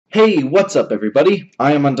Hey, what's up everybody?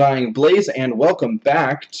 I am Undying Blaze and welcome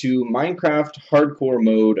back to Minecraft Hardcore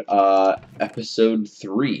Mode Episode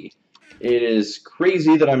 3. It is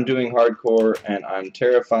crazy that I'm doing Hardcore and I'm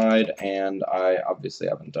terrified and I obviously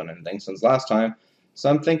haven't done anything since last time, so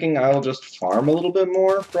I'm thinking I'll just farm a little bit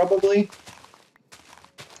more, probably.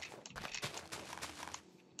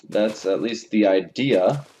 That's at least the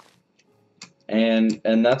idea. And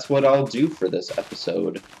that's what I'll do for this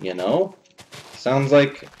episode, you know? Sounds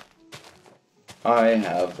like I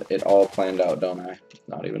have it all planned out, don't I?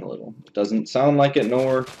 Not even a little. It doesn't sound like it,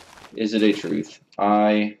 nor is it a truth.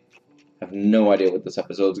 I have no idea what this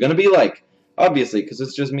episode is going to be like. Obviously, because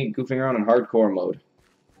it's just me goofing around in hardcore mode.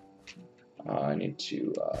 I need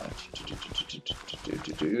to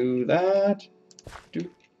do that.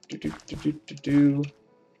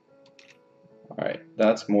 Alright,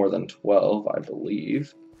 that's more than 12, I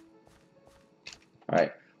believe.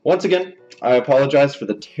 Alright, once again, I apologize for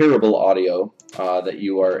the terrible audio that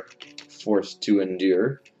you are forced to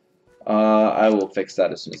endure. I will fix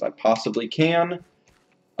that as soon as I possibly can.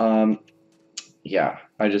 Yeah,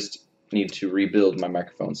 I just need to rebuild my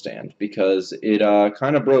microphone stand because it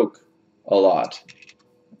kind of broke a lot,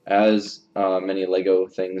 as many Lego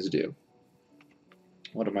things do.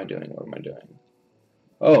 What am I doing? What am I doing?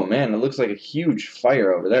 Oh man, it looks like a huge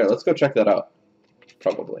fire over there. Let's go check that out.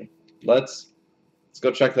 Probably. Let's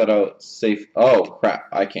go check that out safe. Oh, crap.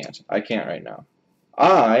 I can't. I can't right now.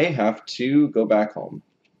 I have to go back home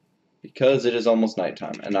because it is almost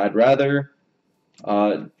nighttime, and I'd rather,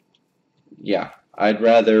 yeah, I'd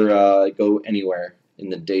rather go anywhere in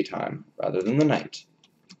the daytime rather than the night,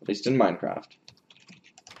 at least in Minecraft.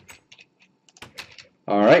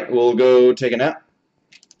 Alright, we'll go take a nap.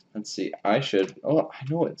 Let's see, I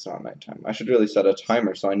know it's not nighttime. I should really set a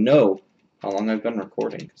timer so I know how long I've been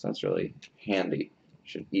recording, because that's really handy.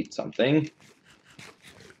 Should eat something.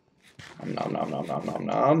 Nom nom nom nom nom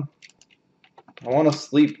nom. I want to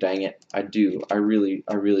sleep, dang it. I do. I really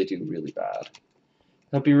do really bad.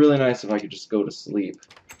 That'd be really nice if I could just go to sleep.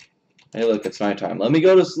 Hey look, it's nighttime. Let me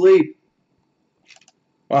go to sleep!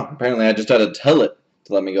 Well, apparently I just had to tell it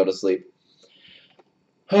to let me go to sleep.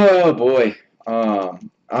 Oh boy.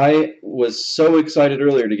 I was so excited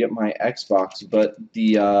earlier to get my Xbox, but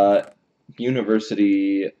the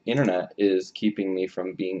university internet is keeping me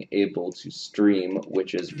from being able to stream,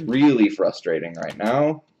 which is really frustrating right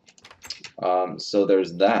now. So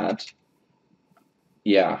there's that.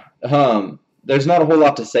 Yeah. There's not a whole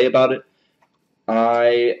lot to say about it.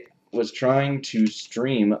 I was trying to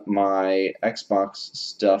stream my Xbox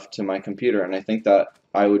stuff to my computer, and I think that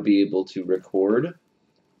I would be able to record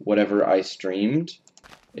whatever I streamed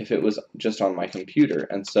if it was just on my computer.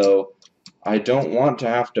 And so I don't want to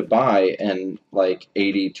have to buy an like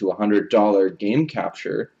 $80 to $100 game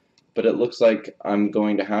capture, but it looks like I'm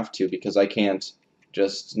going to have to because I can't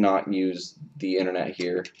just not use the internet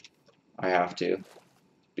here. I have to.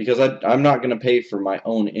 Because I'm not going to pay for my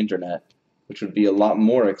own internet, which would be a lot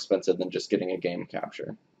more expensive than just getting a game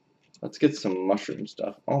capture. Let's get some mushroom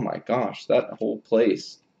stuff. Oh my gosh, that whole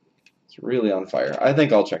place is really on fire. I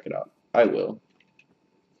think I'll check it out. I will.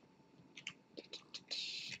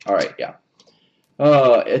 Alright, yeah.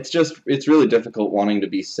 It's really difficult wanting to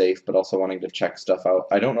be safe, but also wanting to check stuff out.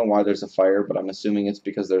 I don't know why there's a fire, but I'm assuming it's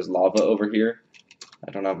because there's lava over here.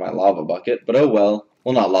 I don't have my lava bucket, but oh well.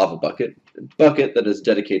 Well, not lava bucket. Bucket that is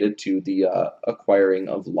dedicated to the acquiring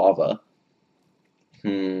of lava.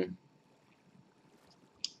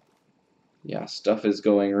 Yeah, stuff is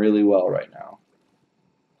going really well right now.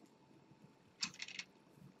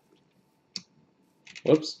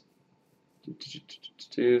 Whoops.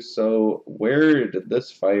 So, where did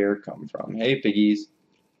this fire come from? Hey, piggies.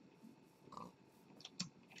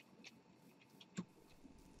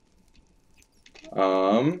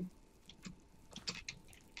 I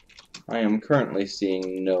am currently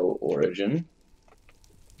seeing no origin.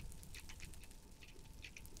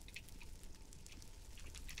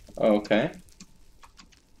 Okay.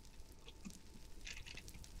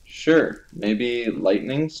 Sure, maybe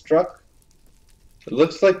lightning struck? It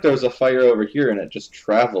looks like there's a fire over here and it just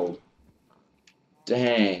traveled.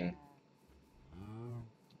 Dang.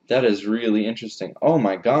 That is really interesting. Oh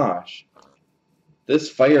my gosh. This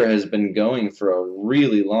fire has been going for a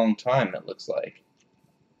really long time, it looks like.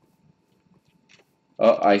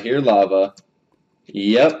 Oh, I hear lava.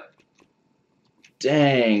 Yep.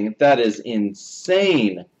 Dang, that is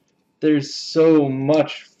insane. There's so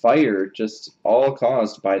much fire just all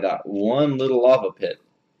caused by that one little lava pit.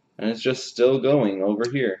 And it's just still going over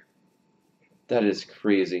here. That is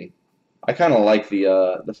crazy. I kind of like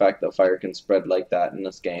the fact that fire can spread like that in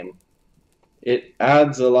this game. It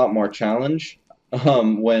adds a lot more challenge.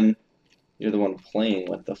 when you're the one playing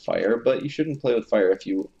with the fire, but you shouldn't play with fire if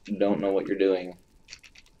you don't know what you're doing.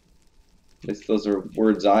 At least those are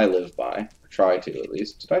words I live by, or try to at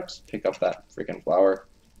least. Did I just pick up that freaking flower?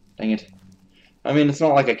 Dang it. I mean, it's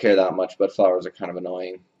not like I care that much, but flowers are kind of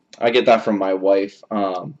annoying. I get that from my wife.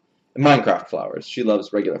 Minecraft flowers. She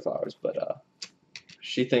loves regular flowers, but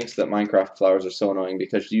she thinks that Minecraft flowers are so annoying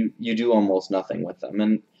because you do almost nothing with them.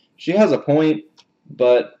 And she has a point,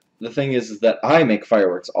 but the thing is that I make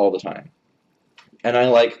fireworks all the time. And I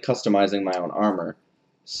like customizing my own armor.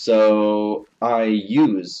 So I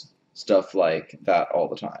use stuff like that all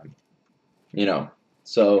the time. You know.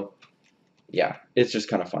 So yeah, it's just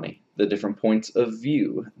kind of funny. The different points of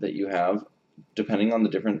view that you have depending on the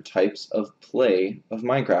different types of play of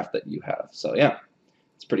Minecraft that you have. So yeah,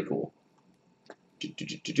 it's pretty cool.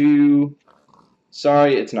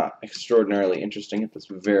 Sorry, it's not extraordinarily interesting at this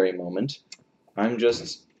very moment. I'm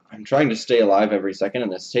trying to stay alive every second,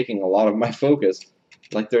 and it's taking a lot of my focus.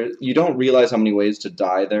 Like, you don't realize how many ways to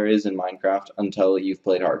die there is in Minecraft until you've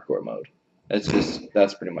played hardcore mode.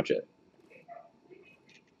 That's pretty much it.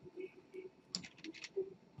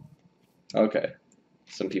 Okay.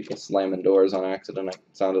 Some people slamming doors on accident, it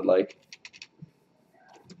sounded like.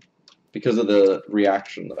 Because of the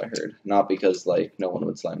reaction that I heard. Not because, like, no one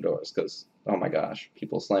would slam doors, because, oh my gosh,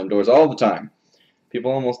 people slam doors all the time.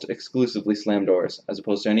 People almost exclusively slam doors, as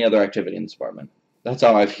opposed to any other activity in this apartment. That's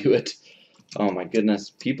how I view it. Oh my goodness,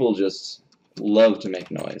 people just love to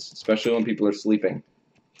make noise, especially when people are sleeping.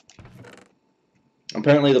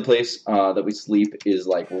 Apparently the place that we sleep is,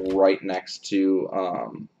 like, right next to,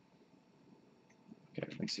 okay,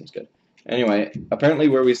 everything seems good. Anyway, apparently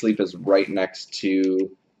where we sleep is right next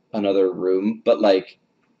to another room, but, like,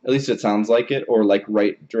 at least it sounds like it, or, like,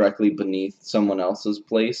 right directly beneath someone else's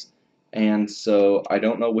place. And so I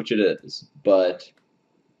don't know which it is, but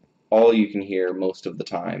all you can hear most of the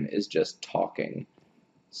time is just talking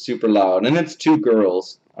super loud. And it's two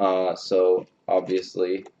girls, so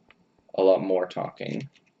obviously a lot more talking.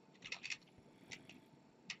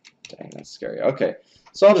 Dang, that's scary. Okay,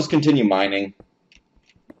 so I'll just continue mining.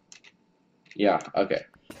 Yeah, okay.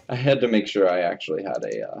 I had to make sure I actually had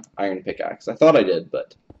a iron pickaxe. I thought I did,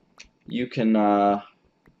 but you can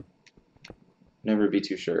never be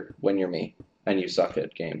too sure when you're me and you suck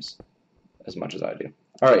at games as much as I do.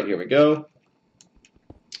 Alright, here we go.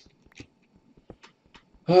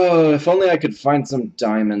 Oh, if only I could find some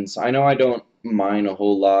diamonds. I know I don't mine a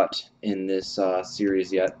whole lot in this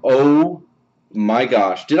series yet. Oh my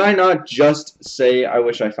gosh. Did I not just say I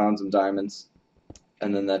wish I found some diamonds?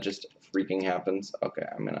 And then that just freaking happens. Okay,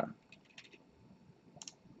 I'm gonna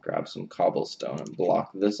grab some cobblestone and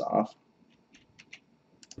block this off.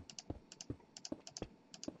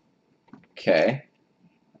 Okay.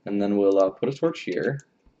 And then we'll put a torch here.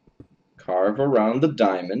 Carve around the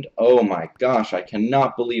diamond. Oh my gosh, I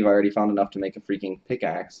cannot believe I already found enough to make a freaking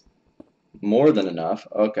pickaxe. More than enough.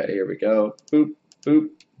 Okay, here we go. Boop, boop.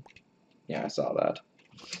 Yeah, I saw that.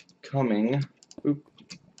 Coming. Boop,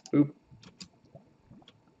 boop.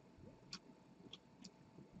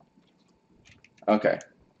 Okay.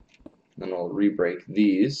 Then we'll re-break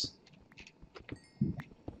these.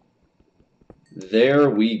 There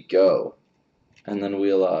we go. And then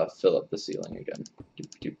we'll fill up the ceiling again.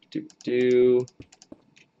 Doop, doop, doop, doop.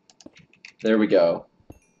 There we go.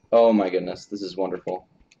 Oh my goodness, this is wonderful.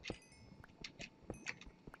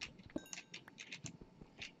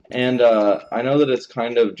 And I know that it's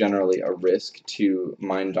kind of generally a risk to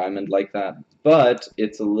mine diamond like that, but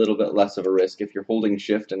it's a little bit less of a risk if you're holding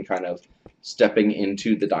shift and kind of stepping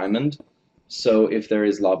into the diamond. So if there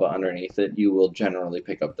is lava underneath it, you will generally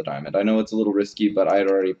pick up the diamond. I know it's a little risky, but I had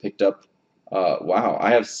already picked up, wow,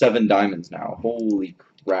 I have 7 diamonds now. Holy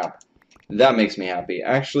crap. That makes me happy.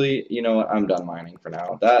 Actually, you know what, I'm done mining for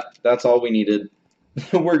now. That's all we needed.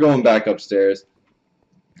 We're going back upstairs.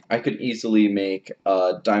 I could easily make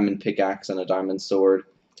a diamond pickaxe and a diamond sword.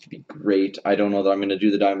 It'd be great. I don't know that I'm going to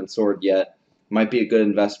do the diamond sword yet. Might be a good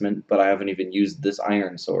investment, but I haven't even used this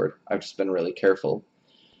iron sword. I've just been really careful.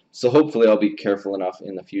 So hopefully I'll be careful enough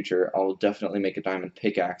in the future. I'll definitely make a diamond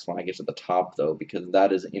pickaxe when I get to the top, though, because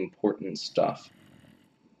that is important stuff.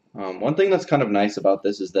 One thing that's kind of nice about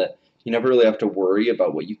this is that you never really have to worry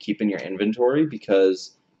about what you keep in your inventory,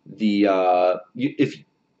 because if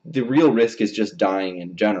the real risk is just dying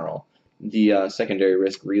in general. The secondary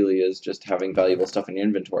risk really is just having valuable stuff in your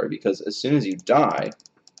inventory, because as soon as you die,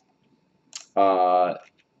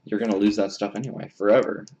 you're going to lose that stuff anyway,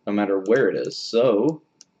 forever, no matter where it is. So,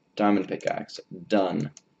 diamond pickaxe,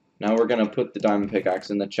 done. Now we're going to put the diamond pickaxe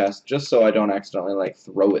in the chest, just so I don't accidentally, like,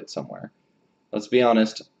 throw it somewhere. Let's be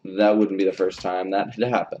honest, that wouldn't be the first time that had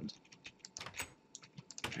happened.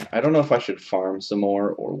 I don't know if I should farm some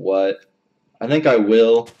more or what. I think I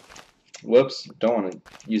will. Whoops, don't want to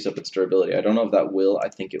use up its durability. I don't know if that will. I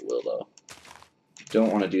think it will, though.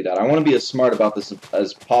 Don't want to do that. I want to be as smart about this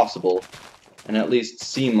as possible and at least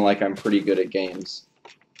seem like I'm pretty good at games.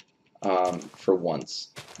 For once.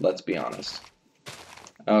 Let's be honest.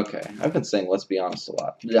 Okay, I've been saying let's be honest a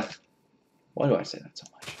lot. Ugh. Why do I say that so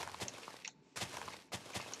much?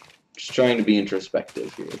 Just trying to be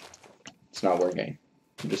introspective here. It's not working.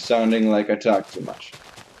 I'm just sounding like I talk too much.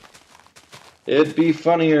 It'd be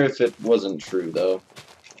funnier if it wasn't true, though.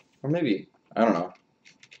 Or maybe, I don't know.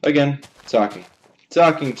 Again, talking.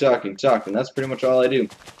 Talking. That's pretty much all I do.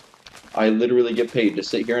 I literally get paid to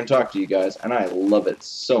sit here and talk to you guys, and I love it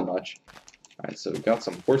so much. Alright, so we've got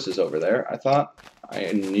some horses over there. I thought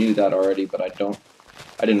I knew that already, but I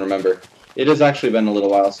didn't remember. It has actually been a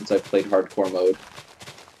little while since I've played hardcore mode.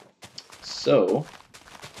 So,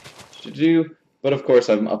 but of course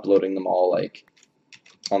I'm uploading them all, like,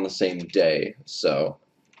 on the same day, so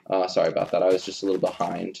sorry about that. I was just a little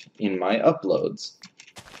behind in my uploads,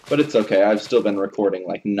 but it's okay. I've still been recording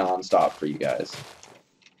like non-stop for you guys.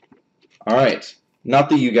 Alright, not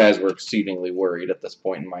that you guys were exceedingly worried at this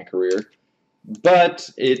point in my career, but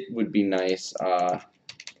it would be nice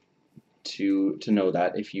to know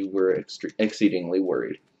that if you were exceedingly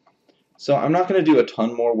worried. So I'm not going to do a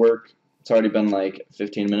ton more work. It's already been like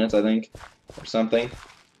 15 minutes, I think, or something.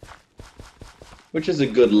 Which is a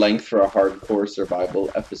good length for a hardcore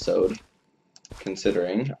survival episode,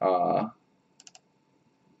 considering how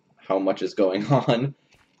much is going on,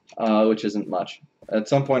 which isn't much. At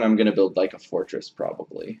some point I'm going to build like a fortress,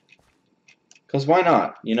 probably. Because why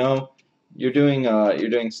not? You know, you're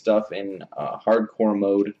doing stuff in hardcore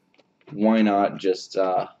mode. Why not just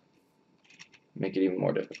make it even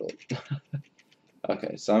more difficult?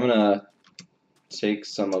 Okay, so I'm going to take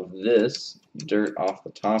some of this dirt off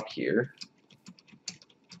the top here.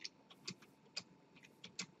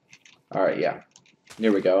 Alright, yeah.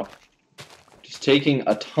 Here we go. Just taking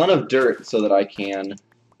a ton of dirt so that I can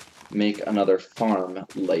make another farm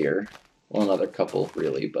layer. Well, another couple,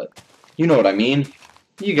 really, but you know what I mean.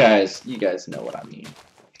 You guys know what I mean.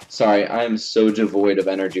 Sorry, I am so devoid of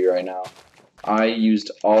energy right now. I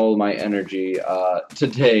used all my energy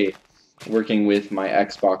today working with my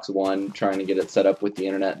Xbox One, trying to get it set up with the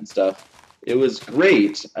internet and stuff. It was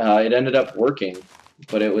great. It ended up working,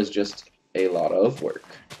 but it was just a lot of work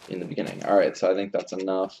in the beginning. Alright, so I think that's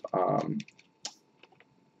enough. I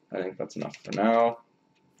think that's enough for now.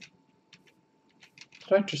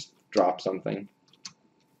 Did I just drop something?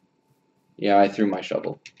 Yeah, I threw my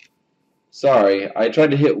shovel. Sorry, I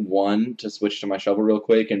tried to hit 1 to switch to my shovel real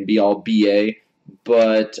quick and be all BA,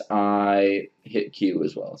 but I hit Q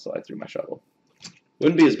as well, so I threw my shovel.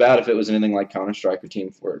 Wouldn't be as bad if it was anything like Counter-Strike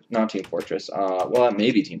or not Team Fortress. Well, it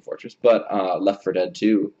may be Team Fortress, but Left 4 Dead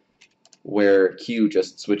 2. Where Q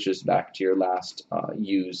just switches back to your last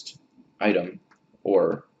used item,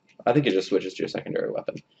 or I think it just switches to your secondary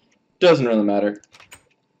weapon. Doesn't really matter.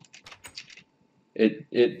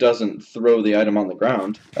 It doesn't throw the item on the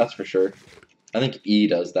ground, that's for sure. I think E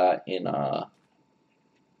does that in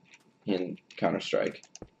Counter-Strike.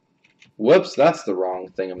 Whoops, that's the wrong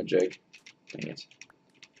thingamajig. Dang it.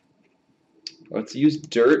 Let's use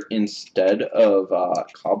dirt instead of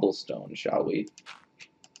cobblestone, shall we?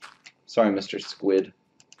 Sorry, Mr. Squid.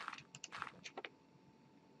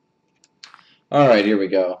 Alright, here we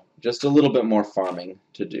go. Just a little bit more farming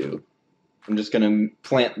to do. I'm just going to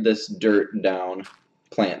plant this dirt down.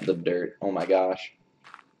 Plant the dirt. Oh my gosh.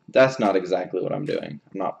 That's not exactly what I'm doing.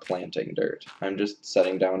 I'm not planting dirt. I'm just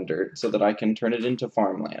setting down dirt so that I can turn it into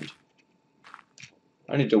farmland.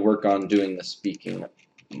 I need to work on doing the speaking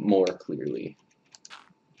more clearly.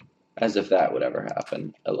 As if that would ever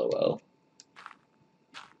happen. LOL.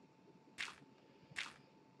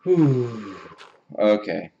 Whew.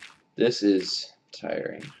 Okay. This is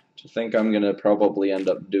tiring. To think I'm gonna probably end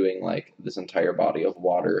up doing like this entire body of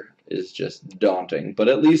water is just daunting. But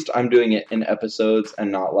at least I'm doing it in episodes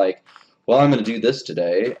and not like, well, I'm gonna do this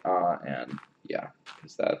today. And yeah,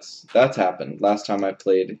 because that's happened. Last time I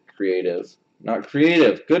played not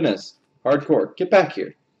creative, goodness, hardcore. Get back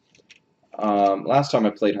here. Last time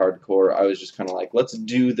I played hardcore, I was just kind of like, let's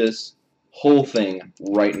do this whole thing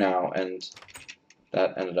right now, and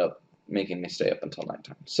that ended up making me stay up until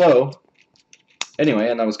nighttime. So, anyway,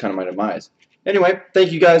 and that was kind of my demise. Anyway,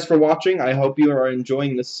 thank you guys for watching. I hope you are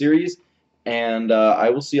enjoying this series, and I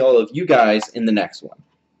will see all of you guys in the next one.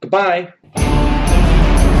 Goodbye!